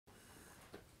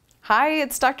Hi,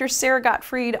 it's Dr. Sara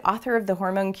Gottfried, author of The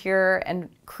Hormone Cure and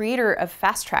creator of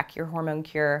Fast Track Your Hormone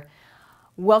Cure.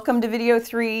 Welcome to video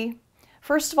 3.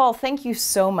 First of all, thank you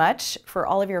so much for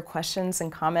all of your questions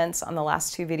and comments on the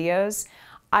last 2 videos.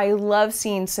 I love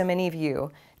seeing so many of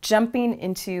you jumping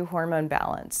into hormone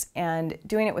balance and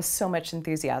doing it with so much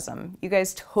enthusiasm. You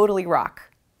guys totally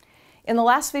rock. In the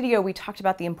last video, we talked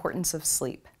about the importance of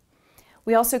sleep.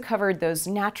 We also covered those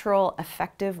natural,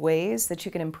 effective ways that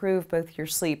you can improve both your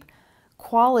sleep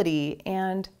quality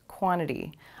and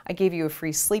quantity. I gave you a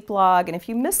free sleep log, and if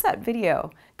you missed that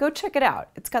video, go check it out.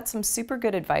 It's got some super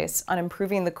good advice on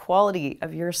improving the quality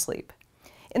of your sleep.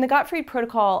 In the Gottfried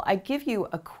protocol, I give you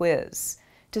a quiz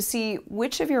to see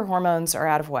which of your hormones are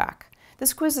out of whack.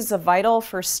 This quiz is a vital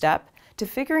first step to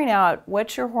figuring out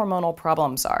what your hormonal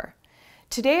problems are.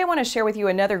 Today, I want to share with you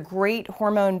another great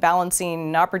hormone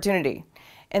balancing opportunity,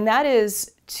 and that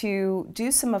is to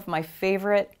do some of my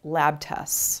favorite lab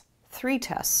tests, 3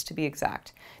 tests to be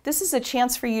exact. This is a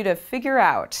chance for you to figure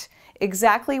out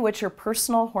exactly what your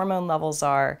personal hormone levels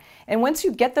are, and once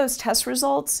you get those test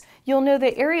results, you'll know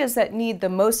the areas that need the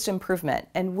most improvement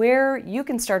and where you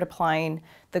can start applying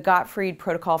the Gottfried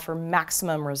protocol for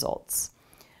maximum results.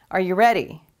 Are you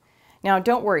ready? Now,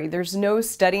 don't worry, there's no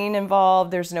studying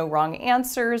involved, there's no wrong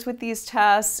answers with these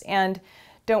tests, and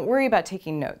don't worry about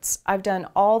taking notes. I've done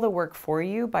all the work for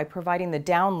you by providing the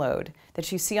download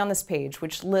that you see on this page,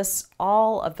 which lists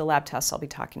all of the lab tests I'll be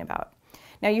talking about.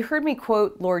 Now, you heard me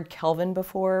quote Lord Kelvin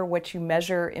before, what you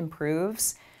measure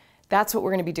improves. That's what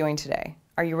we're going to be doing today.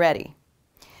 Are you ready?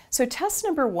 So test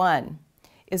number 1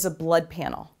 is a blood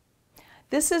panel.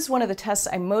 This is one of the tests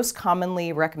I most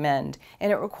commonly recommend,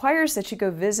 and it requires that you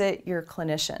go visit your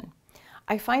clinician.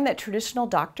 I find that traditional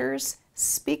doctors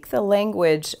speak the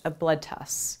language of blood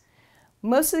tests.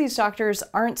 Most of these doctors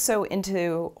aren't so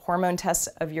into hormone tests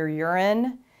of your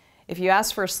urine. If you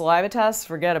ask for a saliva test,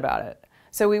 forget about it.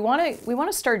 So we want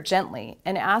to start gently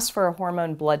and ask for a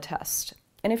hormone blood test.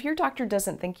 And if your doctor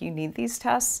doesn't think you need these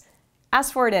tests,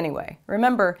 ask for it anyway.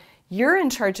 Remember, you're in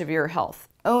charge of your health.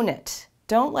 Own it.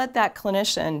 Don't let that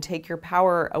clinician take your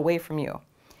power away from you.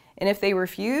 And if they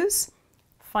refuse,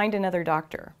 find another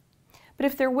doctor. But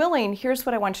if they're willing, here's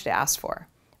what I want you to ask for.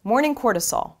 Morning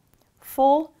cortisol,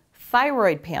 full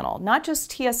thyroid panel, not just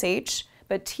TSH,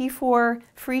 but T4,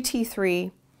 free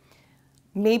T3,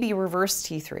 maybe reverse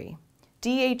T3,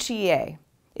 DHEA.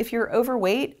 If you're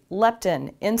overweight,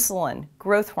 leptin, insulin,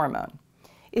 growth hormone.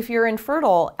 If you're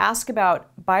infertile, ask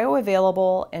about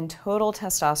bioavailable and total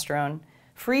testosterone,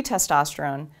 free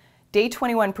testosterone, day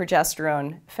 21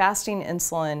 progesterone, fasting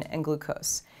insulin, and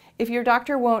glucose. If your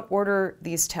doctor won't order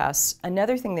these tests,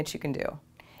 another thing that you can do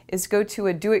is go to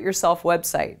a do-it-yourself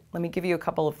website. Let me give you a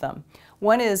couple of them.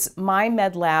 One is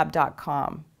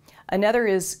mymedlab.com. Another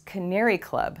is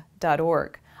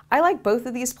canaryclub.org. I like both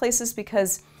of these places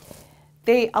because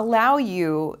they allow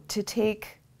you to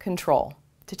take control,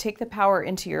 to take the power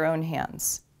into your own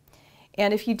hands.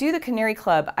 And if you do the Canary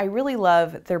Club, I really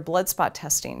love their blood spot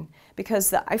testing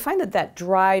because I find that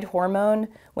dried hormone,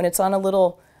 when it's on a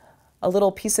little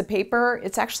piece of paper,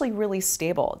 it's actually really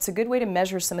stable. It's a good way to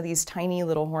measure some of these tiny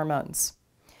little hormones.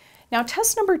 Now,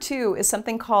 test number 2 is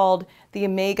something called the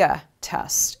omega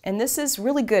test. And this is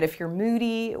really good if you're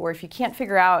moody or if you can't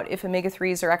figure out if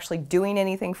omega-3s are actually doing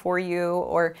anything for you,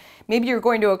 or maybe you're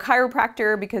going to a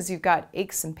chiropractor because you've got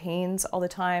aches and pains all the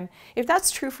time. If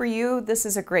that's true for you, this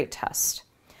is a great test.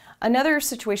 Another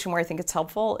situation where I think it's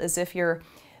helpful is if you're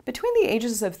between the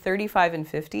ages of 35 and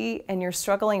 50 and you're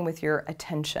struggling with your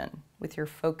attention, with your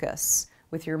focus,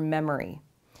 with your memory.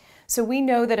 So we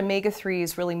know that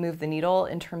omega-3s really move the needle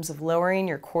in terms of lowering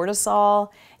your cortisol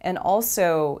and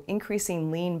also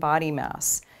increasing lean body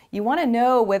mass. You want to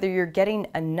know whether you're getting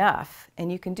enough,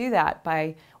 and you can do that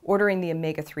by ordering the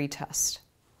omega-3 test.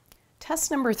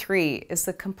 Test number 3 is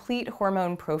the complete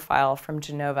hormone profile from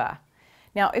Genova.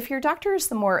 Now, if your doctor is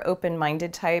the more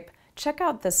open-minded type, check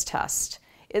out this test.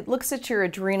 It looks at your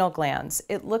adrenal glands.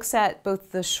 It looks at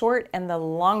both the short and the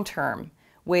long-term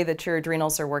way that your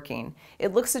adrenals are working.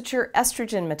 It looks at your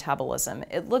estrogen metabolism.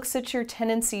 It looks at your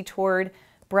tendency toward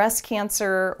breast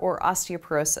cancer or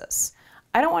osteoporosis.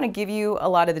 I don't want to give you a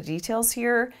lot of the details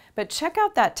here, but check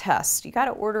out that test. You got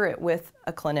to order it with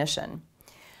a clinician.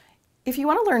 If you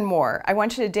want to learn more, I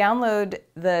want you to download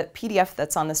the PDF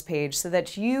that's on this page so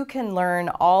that you can learn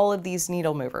all of these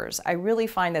needle movers. I really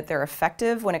find that they're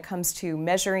effective when it comes to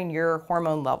measuring your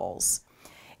hormone levels.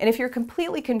 And if you're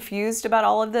completely confused about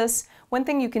all of this, one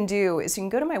thing you can do is you can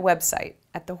go to my website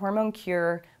at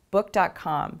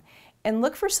thehormonecurebook.com and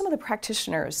look for some of the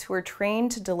practitioners who are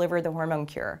trained to deliver the hormone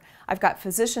cure. I've got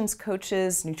physicians,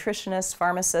 coaches, nutritionists,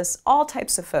 pharmacists, all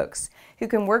types of folks who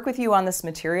can work with you on this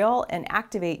material and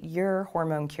activate your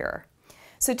hormone cure.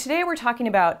 So today we're talking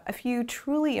about a few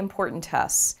truly important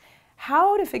tests,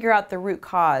 how to figure out the root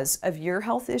cause of your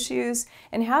health issues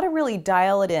and how to really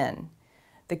dial it in,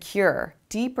 the cure,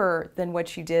 deeper than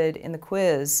what you did in the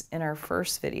quiz in our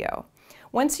first video.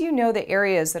 Once you know the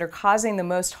areas that are causing the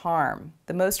most harm,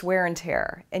 the most wear and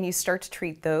tear, and you start to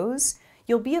treat those,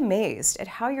 you'll be amazed at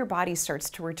how your body starts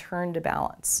to return to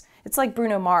balance. It's like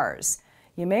Bruno Mars.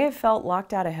 You may have felt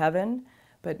locked out of heaven,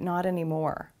 but not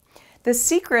anymore. The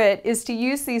secret is to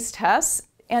use these tests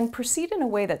and proceed in a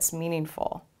way that's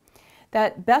meaningful,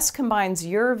 that best combines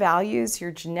your values,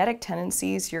 your genetic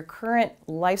tendencies, your current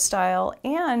lifestyle,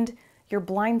 and your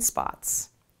blind spots.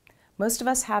 Most of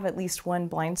us have at least one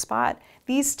blind spot.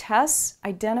 These tests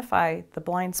identify the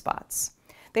blind spots.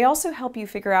 They also help you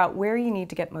figure out where you need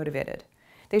to get motivated.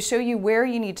 They show you where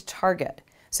you need to target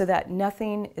so that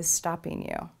nothing is stopping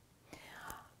you.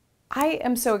 I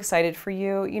am so excited for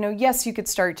you. Yes, you could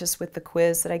start just with the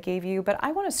quiz that I gave you, but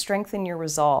I want to strengthen your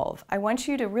resolve. I want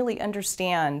you to really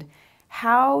understand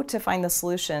how to find the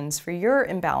solutions for your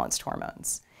imbalanced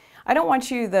hormones. I don't want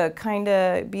you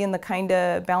to be in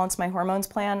the balance my hormones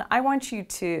plan. I want you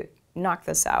to knock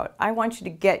this out. I want you to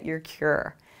get your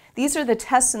cure. These are the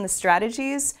tests and the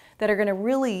strategies that are going to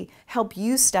really help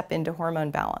you step into hormone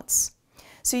balance.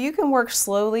 So you can work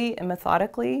slowly and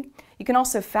methodically. You can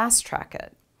also fast track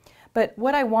it. But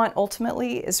what I want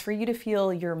ultimately is for you to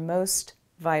feel your most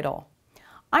vital.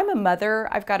 I'm a mother.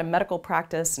 I've got a medical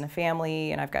practice and a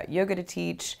family, and I've got yoga to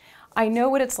teach. I know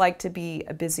what it's like to be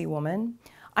a busy woman.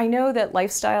 I know that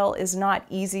lifestyle is not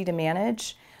easy to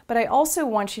manage, but I also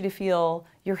want you to feel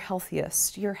your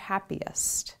healthiest, your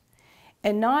happiest,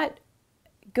 and not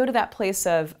go to that place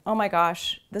of, oh my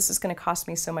gosh, this is going to cost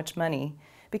me so much money,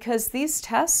 because these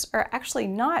tests are actually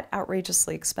not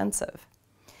outrageously expensive.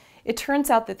 It turns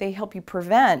out that they help you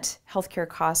prevent healthcare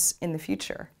costs in the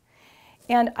future.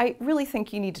 And I really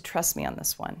think you need to trust me on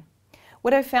this one.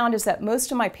 What I've found is that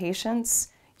most of my patients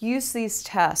use these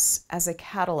tests as a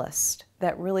catalyst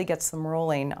that really gets them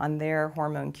rolling on their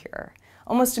hormone cure.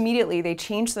 Almost immediately, they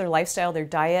change their lifestyle, their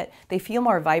diet, they feel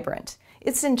more vibrant.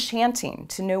 It's enchanting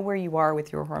to know where you are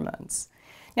with your hormones.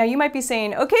 Now, you might be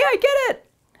saying, okay, I get it.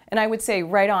 And I would say,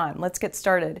 right on, let's get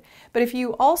started. But if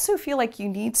you also feel like you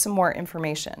need some more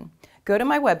information, go to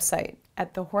my website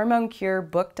at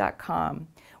thehormoneCureBook.com,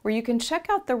 where you can check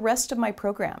out the rest of my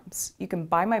programs. You can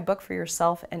buy my book for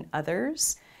yourself and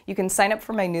others. You can sign up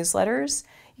for my newsletters.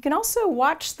 You can also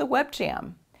watch the web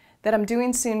jam that I'm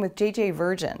doing soon with JJ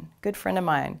Virgin, good friend of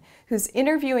mine, who's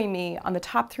interviewing me on the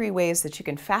top 3 ways that you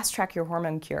can fast track your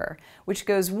hormone cure, which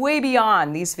goes way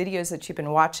beyond these videos that you've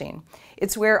been watching.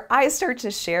 It's where I start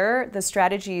to share the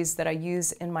strategies that I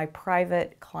use in my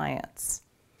private clients.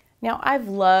 Now, I've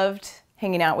loved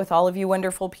hanging out with all of you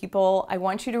wonderful people. I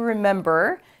want you to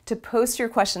remember to post your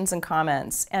questions and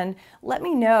comments and let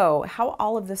me know how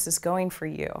all of this is going for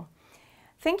you.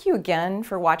 Thank you again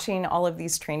for watching all of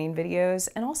these training videos,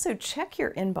 and also check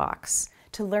your inbox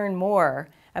to learn more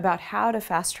about how to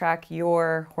fast track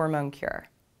your hormone cure.